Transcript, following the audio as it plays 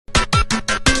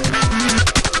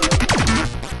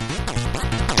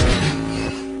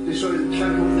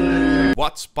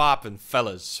What's poppin',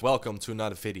 fellas? Welcome to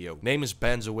another video. Name is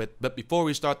Banzowit, but before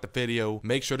we start the video,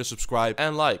 make sure to subscribe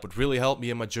and like. Would really help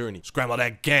me in my journey. Scramble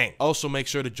that gang. Also make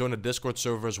sure to join the Discord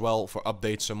server as well for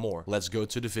updates and more. Let's go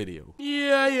to the video.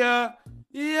 Yeah.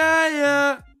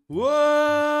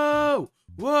 Whoa,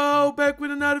 back with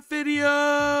another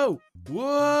video.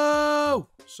 Whoa.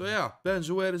 So yeah,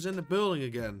 Banzowit is in the building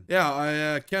again. Yeah,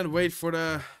 I can't wait for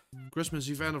the Christmas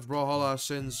event of Brawlhalla,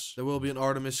 since there will be an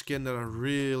Artemis skin that I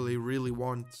really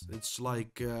want. It's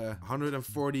like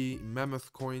 140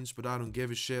 mammoth coins, but I don't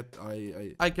give a shit.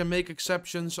 I can make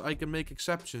exceptions.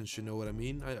 You know what I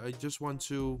mean? I just want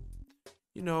to,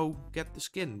 you know, get the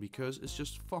skin because it's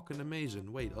just fucking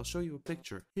amazing. Wait, I'll show you a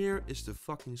picture. Here is the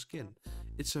fucking skin.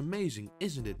 It's amazing,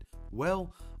 isn't it?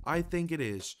 Well, I think it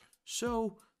is.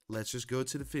 So let's just go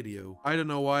to the video. I don't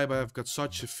know why, but I've got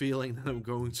such a feeling that I'm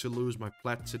going to lose my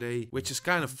plat today, which is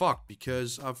kind of fucked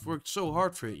because I've worked so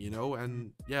hard for it, you know,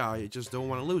 and yeah, I just don't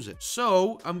want to lose it.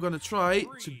 So I'm gonna try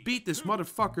to beat this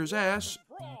motherfucker's ass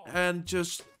and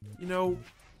just, you know,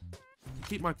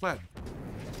 keep my plat.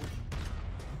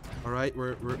 All right,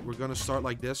 we're gonna start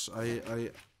like this.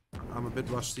 I'm a bit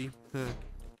rusty.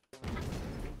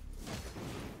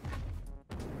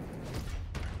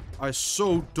 I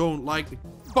so don't like the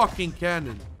fucking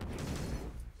cannon.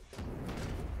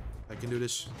 I can do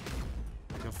this.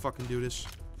 I can fucking do this.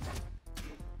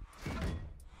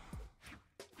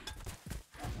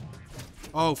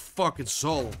 Oh, fuck, it's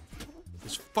Zol.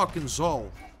 It's fucking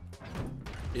Zol.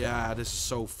 Yeah, this is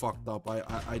so fucked up.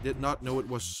 I did not know it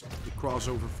was the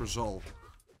crossover for Zol.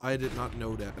 I did not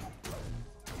know that.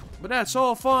 But that's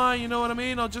all fine, you know what I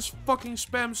mean? I'll just fucking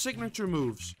spam signature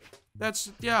moves.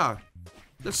 That's, yeah.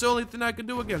 That's the only thing I can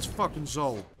do against fucking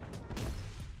Zol.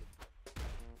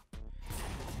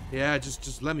 Yeah,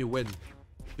 just let me win.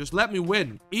 Just let me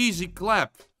win. Easy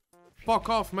clap. Fuck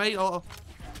off, mate. I'll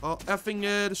effing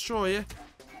destroy you.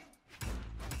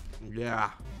 Yeah.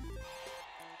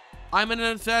 I'm in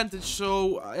an advantage,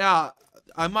 so yeah.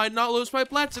 I might not lose my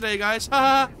plat today, guys.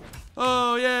 Haha.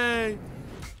 Oh, yay.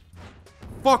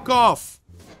 Fuck off.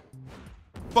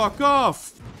 Fuck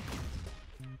off.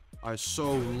 I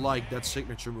so like that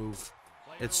signature move.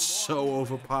 It's so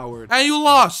overpowered. And you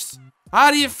lost!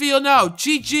 How do you feel now?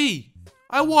 GG!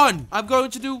 I won! I'm going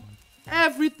to do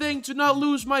everything to not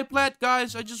lose my plat,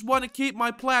 guys. I just want to keep my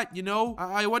plat, you know?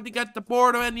 I want to get the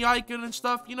border and the icon and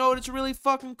stuff. You know, it's really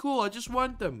fucking cool. I just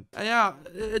want them. And yeah,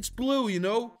 it's blue, you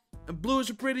know? And blue is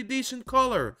a pretty decent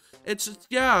color.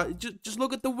 Yeah, just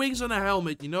look at the wings on the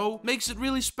helmet, you know? Makes it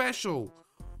really special.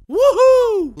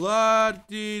 Woohoo!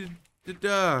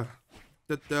 La-dee-da-da.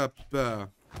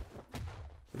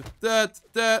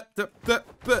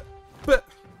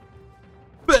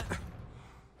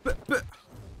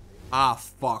 Ah,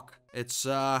 fuck. It's,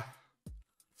 yeah,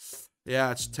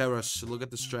 it's Terrace. Look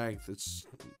at the strength. It's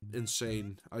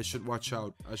insane. I should watch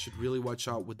out. I should really watch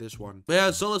out with this one. But yeah,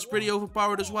 Zol is pretty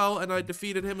overpowered as well, and I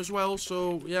defeated him as well,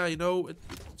 so, yeah, you know,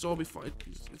 it's all be fine.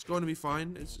 It's going to be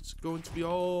fine. It's going to be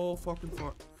all fucking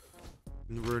fine.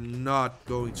 We're not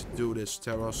going to do this,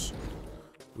 Terrace.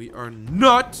 We are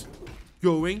not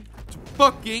going to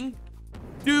fucking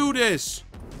do this.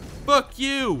 Fuck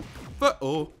you.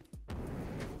 Oh.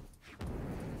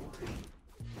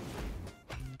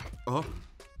 Oh.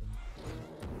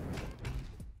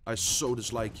 I so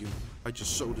dislike you. I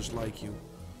just so dislike you.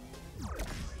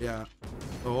 Yeah.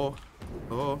 Oh.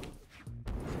 Oh.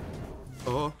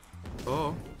 Oh.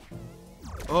 Oh.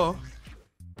 Oh.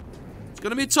 It's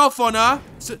gonna be a tough one, huh?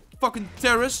 It's a fucking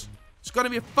Terrace. It's gonna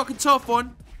be a fucking tough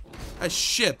one. Ah,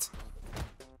 shit.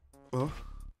 Oh.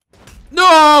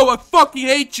 No! I fucking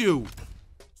hate you!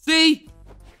 See?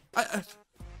 I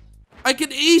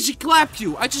can easily clap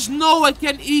you. I just know I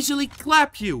can easily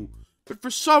clap you. But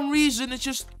for some reason, it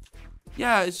just...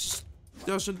 yeah, it just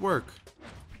doesn't work.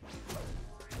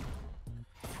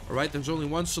 Alright, there's only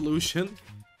one solution.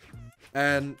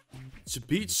 And to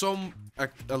beat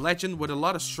a legend with a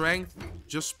lot of strength,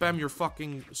 just spam your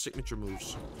fucking signature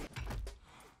moves.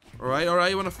 Alright,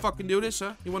 you wanna fucking do this,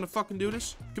 huh? You wanna fucking do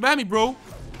this? Come at me, bro!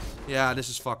 Yeah, this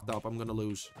is fucked up. I'm gonna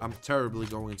lose. I'm terribly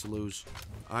going to lose.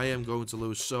 I am going to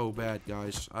lose so bad,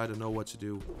 guys. I don't know what to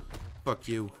do. Fuck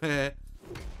you.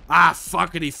 Ah,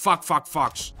 fuckity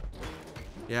fucks.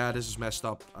 Yeah, this is messed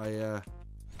up. How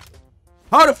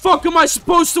the fuck am I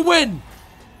supposed to win?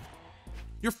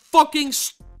 Your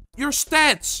stats.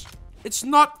 It's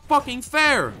not fucking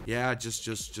fair. Yeah,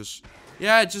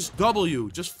 yeah, just W.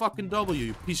 Just fucking W,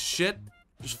 you piece of shit.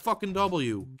 Just fucking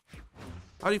W.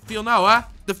 How do you feel now, huh?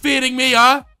 Defeating me,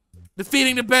 huh?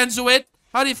 Defeating the Banzowit?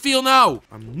 How do you feel now?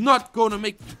 I'm not gonna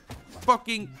make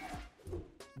fucking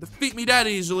defeat me that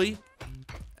easily.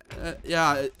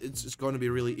 Yeah, it's going to be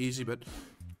really easy, but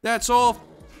that's all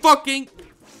fucking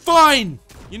fine.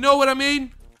 You know what I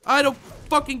mean? I don't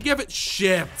fucking give it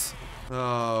shit.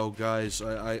 Oh, guys,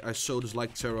 I so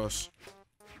dislike Terros.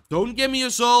 Don't give me a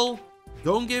Zol.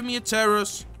 Don't give me a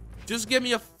Terros. Just give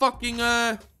me a fucking,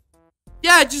 yeah,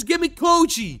 just give me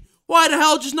Koji. Why the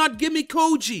hell just not give me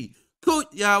Koji?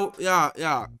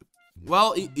 Yeah.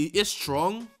 Well, he is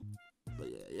strong.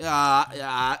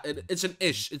 Yeah, it's an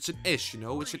ish. It's an ish, you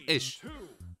know? It's an ish.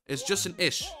 It's just an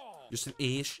ish. Just an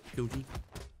ish. Koji.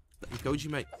 Let me Koji,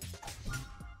 mate.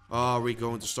 Oh, are we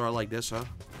going to start like this, huh?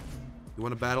 You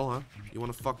want to battle, huh? You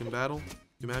want to fucking battle?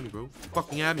 Come at me, bro.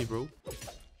 Fucking at me, bro.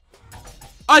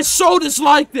 I so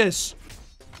dislike this!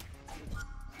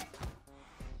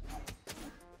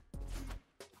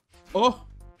 Oh.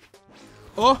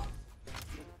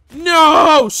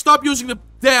 No! Stop using the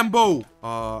damn bow!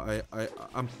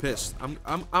 I'm pissed. I'm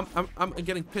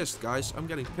getting pissed, guys. I'm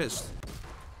getting pissed.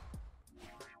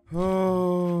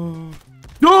 Oh.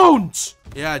 Don't!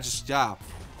 Yeah. Let's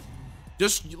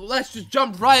just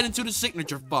jump right into the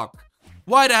signature, fuck.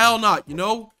 Why the hell not, you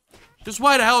know? Just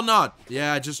why the hell not?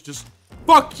 Yeah, just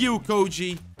fuck you,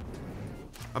 Koji.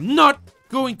 I'm not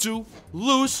going to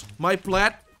lose my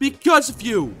plat because of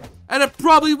you. And I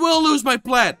probably will lose my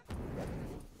plat.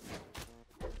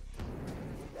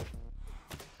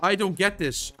 I don't get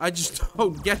this. I just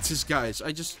don't get this, guys.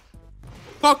 I just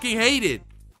fucking hate it.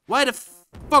 Why the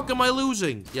fuck am I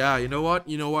losing? Yeah, you know what?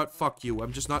 You know what? Fuck you.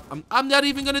 I'm not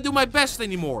even gonna do my best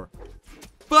anymore.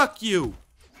 Fuck you.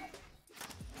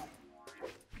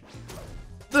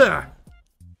 Ugh.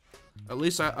 At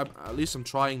least I'm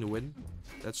trying to win.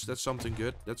 That's something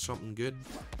good. That's something good.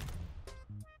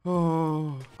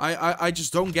 Oh, I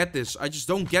just don't get this. I just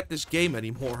don't get this game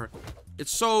anymore.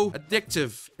 It's so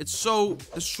addictive. It's so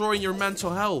destroying your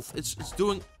mental health. It's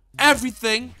doing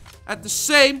everything at the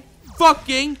same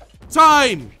fucking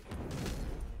time.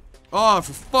 Oh,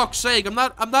 for fuck's sake.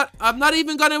 I'm not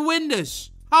even gonna win this.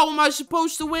 How am I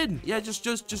supposed to win? Yeah, just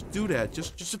do that.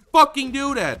 Just fucking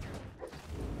do that.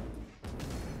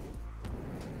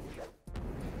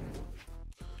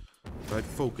 Right,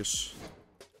 focus.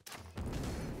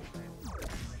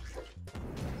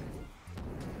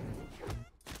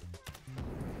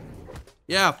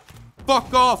 Yeah,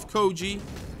 fuck off, Koji.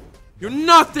 You're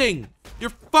nothing. You're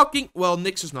fucking... Well,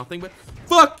 Nyx is nothing, but...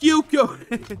 Fuck you,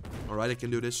 Koji. Alright, I can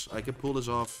do this. I can pull this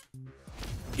off.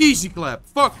 Easy clap.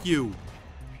 Fuck you.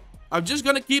 I'm just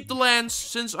gonna keep the lance,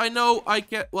 since I know I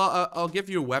can... Well, I'll give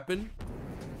you a weapon.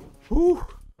 Whew.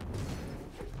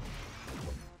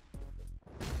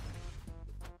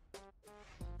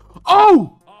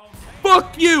 Oh!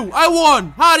 Fuck you! I won!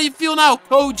 How do you feel now,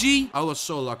 Koji? I was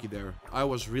so lucky there. I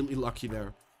was really lucky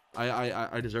there.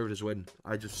 I deserve this win.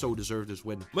 I just so deserve this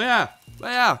win. But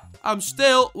yeah. I'm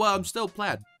still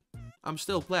plat. I'm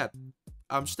still plat.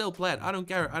 I don't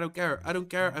care. I don't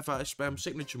care if I spam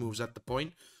signature moves at the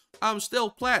point. I'm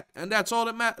still plat. And that's all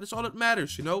that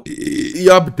matters, you know?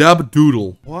 Yabba dabba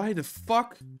doodle. Why the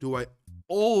fuck do I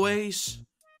always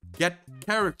get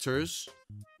characters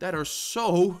that are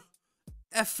so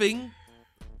effing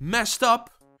messed up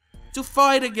to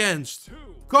fight against?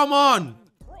 Come on!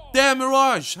 Damn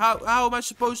Mirage! How am I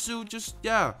supposed to just,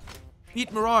 yeah,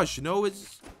 beat Mirage, you know?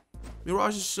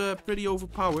 Mirage is pretty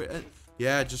overpowered.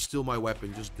 Yeah, just steal my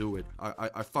weapon. Just do it.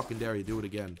 I fucking dare you. Do it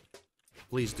again.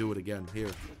 Please do it again. Here.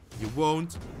 You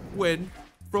won't win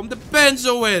from the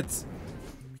Benzoid!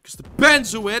 Because the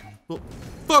Benzoid will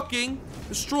fucking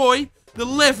destroy the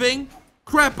living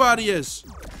crap out of you.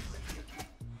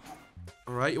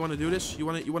 Alright, you wanna do this? You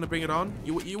wanna bring it on?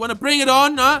 You wanna bring it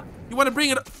on, huh? You wanna bring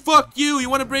it? Fuck you! You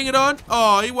wanna bring it on?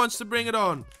 Oh, he wants to bring it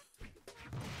on.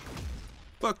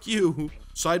 Fuck you.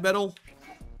 Side battle.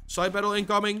 Side battle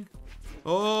incoming.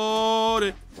 Oh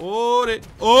nee.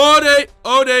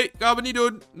 Gaan we niet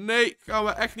doen. Nee, gaan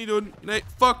we echt niet doen. Nee,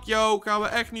 fuck jou. Gaan we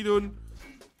echt niet doen.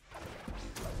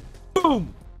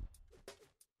 Boom.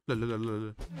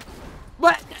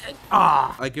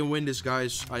 I can win this,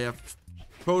 guys. I have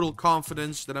total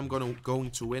confidence that I'm going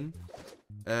to win.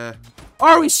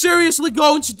 Are we seriously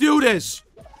going to do this?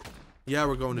 Yeah,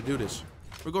 we're going to do this.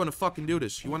 We're going to fucking do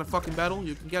this. You want a fucking battle?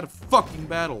 You can get a fucking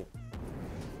battle.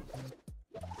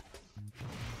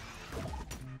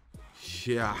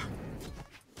 Yeah.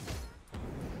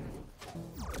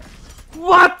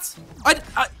 What?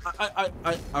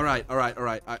 Alright.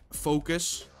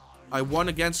 Focus. I won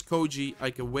against Koji. I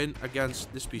can win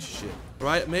against this piece of shit.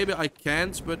 Right? Maybe I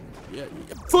can't, but yeah.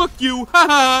 Fuck you!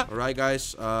 Haha! Alright,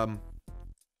 guys. I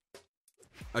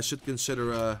should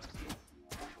consider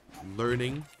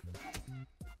learning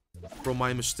from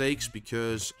my mistakes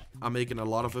because I'm making a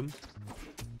lot of them.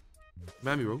 Come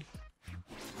at me, bro.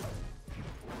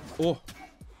 Oh.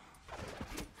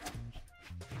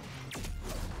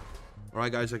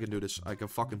 Alright, guys, I can do this. I can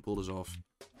fucking pull this off.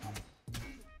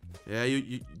 Yeah,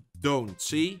 you don't.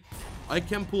 See? I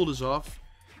can pull this off.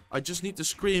 I just need to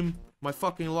scream my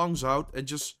fucking lungs out and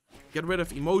just get rid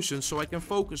of emotions so I can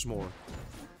focus more.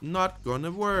 Not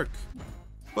gonna work.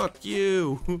 Fuck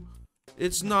you.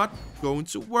 It's not going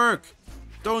to work.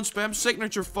 Don't spam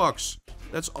signature fucks.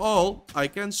 That's all I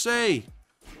can say.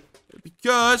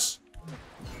 Because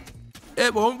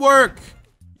it won't work.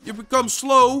 You become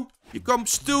slow. You become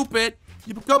stupid.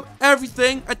 You become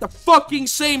everything at the fucking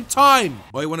same time.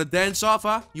 Oh, you wanna dance off,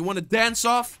 huh? You wanna dance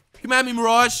off? Come at me,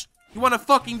 Mirage. You wanna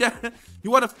fucking dance?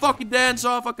 You wanna fucking dance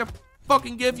off? I can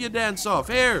fucking give you a dance off.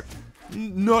 Here.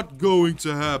 Not going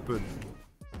to happen.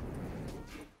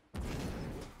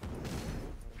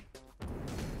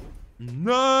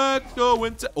 Not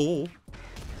going to. Oh.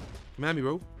 Come at me,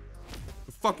 bro. You're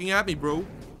fucking at me, bro.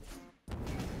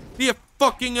 Be a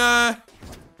fucking,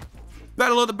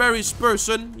 Battle of the Berries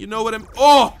person. You know what I'm.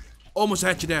 Oh! Almost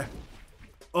had you there.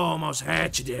 Almost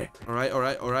had you there. Alright,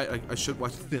 alright, alright. I should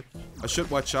watch. I should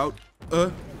watch out.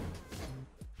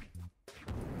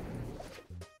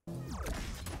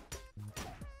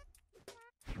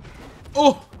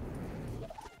 Oh!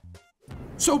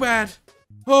 So bad.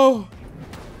 Oh!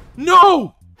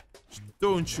 No!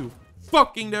 Don't you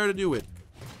fucking dare to do it.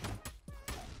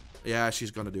 Yeah,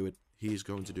 she's gonna do it. He's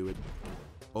going to do it.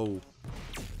 Oh.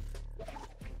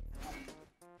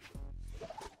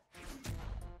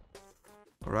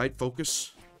 Alright,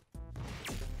 focus.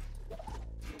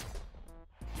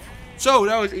 So,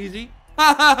 that was easy.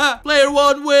 Ha ha ha! Player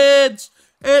 1 wins!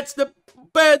 It's the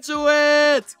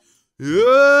Benzoid!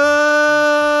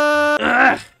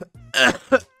 Yeah!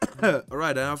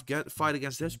 Alright, I have to fight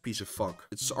against this piece of fuck.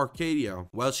 It's Arcadia.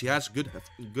 Well, she has a good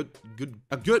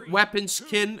weapon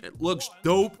skin. It looks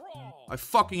dope. I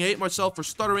fucking hate myself for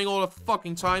stuttering all the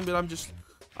fucking time, but I'm just...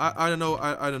 I don't know.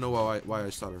 I don't know why I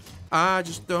stutter. I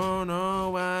just don't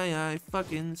know why I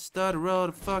fucking stutter all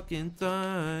the fucking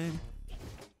time.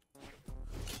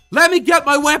 Let me get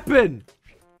my weapon!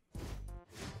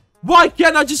 Why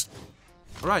can't I just...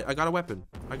 Alright, I got a weapon.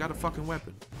 I got a fucking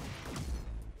weapon.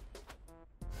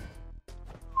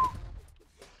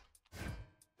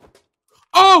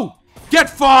 Oh! Get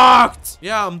fucked!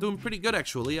 Yeah, I'm doing pretty good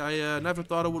actually. I never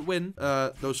thought I would win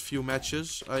those few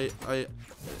matches. It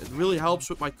really helps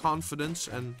with my confidence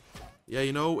and yeah,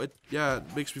 you know, it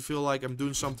makes me feel like I'm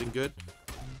doing something good.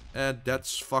 And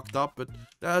that's fucked up, but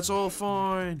that's all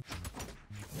fine.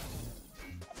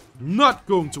 Not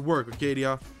going to work,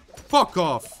 Arcadia. Fuck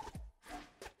off.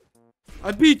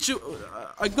 I beat you.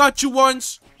 I got you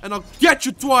once, and I'll get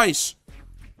you twice.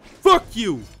 Fuck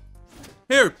you.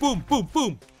 Here, boom, boom,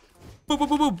 boom. Boom, boom,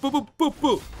 boom, boom, boom, boom, boom,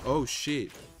 boom. Oh,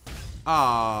 shit.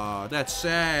 Ah, that's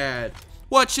sad.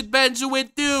 What should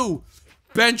Benzoid do?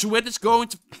 Benzoid is going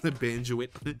to... Benzoid.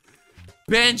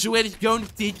 Benzoid is going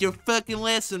to teach you a fucking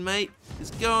lesson, mate.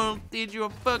 It's going to teach you a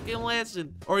fucking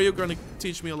lesson. Or you're going to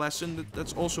teach me a lesson.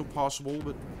 That's also possible,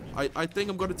 but I think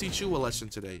I'm going to teach you a lesson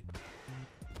today.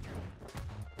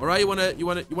 Alright, you wanna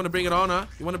bring it on, huh?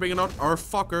 You wanna bring it on? Our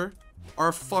fucker.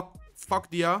 Our fuck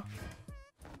dia.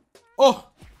 Oh!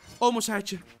 Almost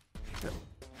had you.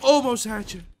 Almost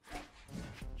had you.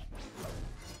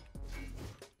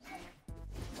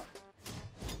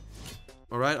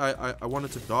 Alright, I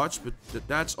wanted to dodge, but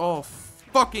that's all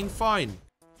fucking fine.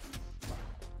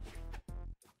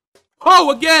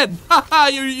 Oh, again! Haha,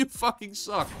 you fucking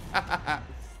suck.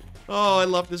 Oh, I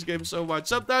love this game so much.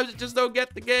 Sometimes you just don't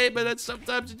get the game, and then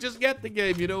sometimes you just get the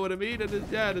game. You know what I mean? And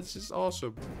yeah, that's just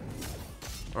awesome.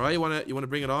 All right, you wanna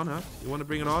bring it on, huh? You wanna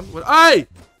bring it on? What? I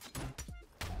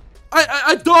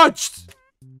dodged.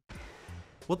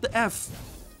 What the f?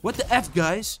 What the f,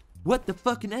 guys? What the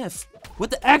fucking f?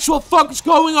 What the actual fuck is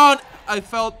going on? I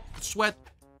felt sweat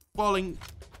falling.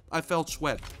 I felt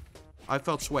sweat. I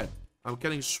felt sweat. I'm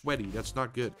getting sweaty. That's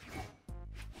not good.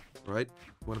 All right,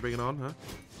 you wanna bring it on, huh?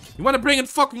 You wanna bring it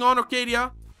fucking on,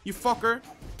 Arcadia? You fucker.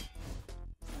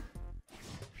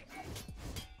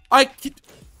 I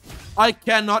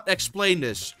cannot explain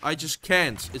this. I just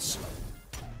can't. It's...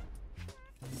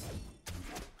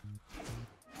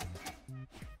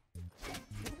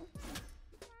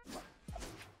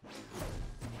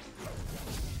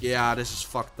 Yeah, this is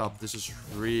fucked up. This is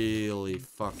really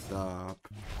fucked up.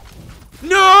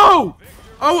 No!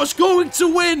 I was going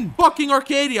to win! Fucking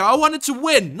Arcadia. I wanted to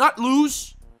win, not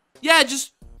lose. Yeah,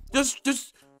 just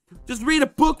read a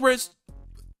book where it's...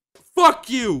 Fuck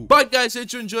you! But guys,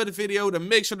 if you enjoyed the video, then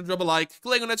make sure to drop a like,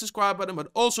 click on that subscribe button, but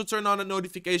also turn on the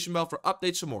notification bell for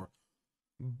updates some more.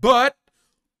 But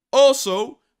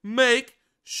Also, make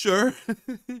sure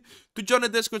to join the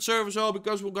Discord server as well,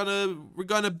 because we're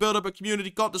gonna build up a community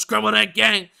called the Scrambled Egg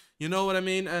Gang. You know what I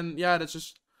mean? And yeah, that's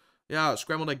just, yeah,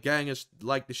 Scrambled Egg Gang is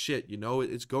like the shit. You know,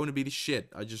 it's going to be the shit.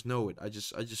 I just know it. I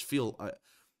just feel.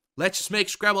 Let's just make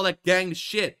Scrambled Egg Gang the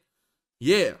shit.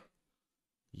 Yeah,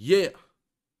 yeah.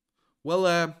 Well,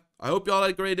 I hope y'all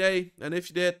had a great day, and if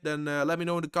you did, then let me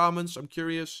know in the comments. I'm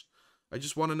curious. I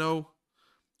just want to know.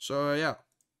 So yeah.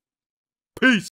 Peace.